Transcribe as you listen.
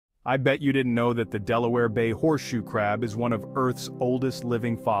I bet you didn't know that the Delaware Bay Horseshoe Crab is one of Earth's oldest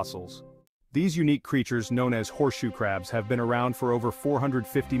living fossils. These unique creatures known as horseshoe crabs have been around for over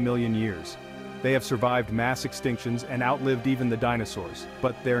 450 million years. They have survived mass extinctions and outlived even the dinosaurs,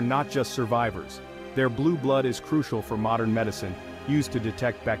 but they're not just survivors. Their blue blood is crucial for modern medicine, used to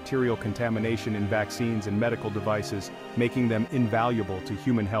detect bacterial contamination in vaccines and medical devices, making them invaluable to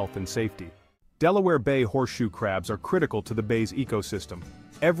human health and safety. Delaware Bay horseshoe crabs are critical to the bay's ecosystem.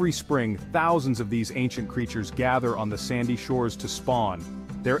 Every spring, thousands of these ancient creatures gather on the sandy shores to spawn.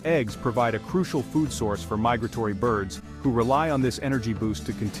 Their eggs provide a crucial food source for migratory birds, who rely on this energy boost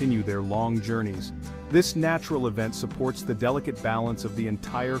to continue their long journeys. This natural event supports the delicate balance of the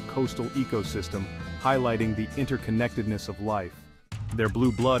entire coastal ecosystem, highlighting the interconnectedness of life. Their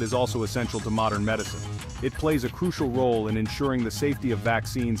blue blood is also essential to modern medicine. It plays a crucial role in ensuring the safety of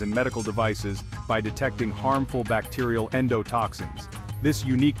vaccines and medical devices by detecting harmful bacterial endotoxins. This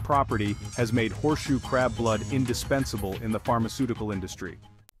unique property has made horseshoe crab blood indispensable in the pharmaceutical industry.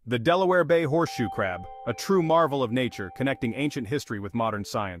 The Delaware Bay Horseshoe Crab, a true marvel of nature connecting ancient history with modern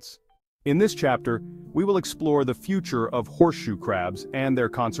science. In this chapter, we will explore the future of horseshoe crabs and their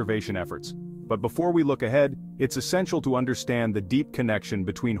conservation efforts. But before we look ahead, it's essential to understand the deep connection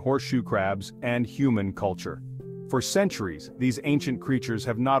between horseshoe crabs and human culture. For centuries, these ancient creatures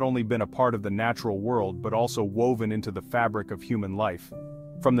have not only been a part of the natural world but also woven into the fabric of human life.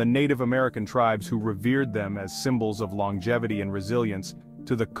 From the Native American tribes who revered them as symbols of longevity and resilience,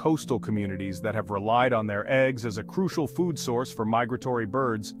 to the coastal communities that have relied on their eggs as a crucial food source for migratory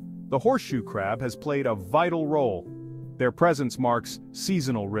birds, the horseshoe crab has played a vital role. Their presence marks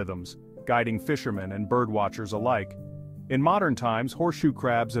seasonal rhythms, guiding fishermen and birdwatchers alike. In modern times, horseshoe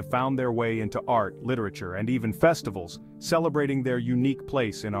crabs have found their way into art, literature, and even festivals, celebrating their unique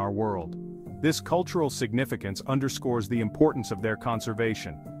place in our world. This cultural significance underscores the importance of their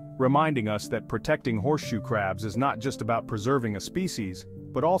conservation, reminding us that protecting horseshoe crabs is not just about preserving a species,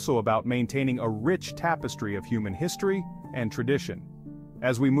 but also about maintaining a rich tapestry of human history and tradition.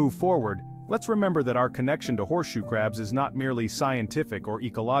 As we move forward, let's remember that our connection to horseshoe crabs is not merely scientific or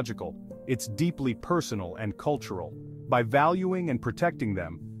ecological, it's deeply personal and cultural. By valuing and protecting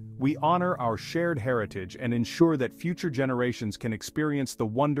them, we honor our shared heritage and ensure that future generations can experience the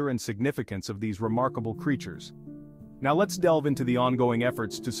wonder and significance of these remarkable creatures. Now let's delve into the ongoing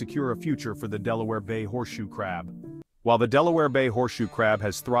efforts to secure a future for the Delaware Bay Horseshoe Crab. While the Delaware Bay Horseshoe Crab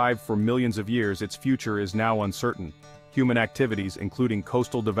has thrived for millions of years, its future is now uncertain. Human activities, including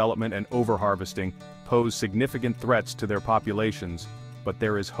coastal development and overharvesting, pose significant threats to their populations, but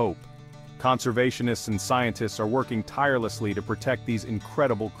there is hope. Conservationists and scientists are working tirelessly to protect these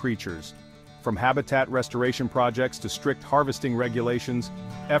incredible creatures. From habitat restoration projects to strict harvesting regulations,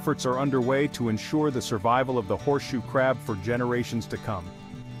 efforts are underway to ensure the survival of the horseshoe crab for generations to come.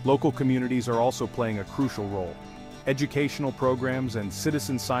 Local communities are also playing a crucial role. Educational programs and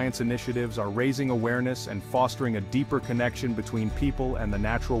citizen science initiatives are raising awareness and fostering a deeper connection between people and the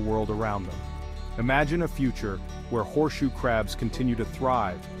natural world around them. Imagine a future where horseshoe crabs continue to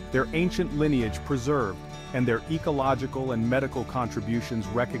thrive, their ancient lineage preserved, and their ecological and medical contributions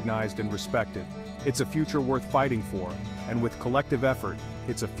recognized and respected. It's a future worth fighting for, and with collective effort,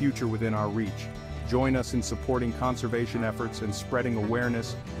 it's a future within our reach. Join us in supporting conservation efforts and spreading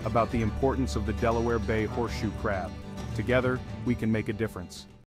awareness about the importance of the Delaware Bay Horseshoe Crab. Together, we can make a difference.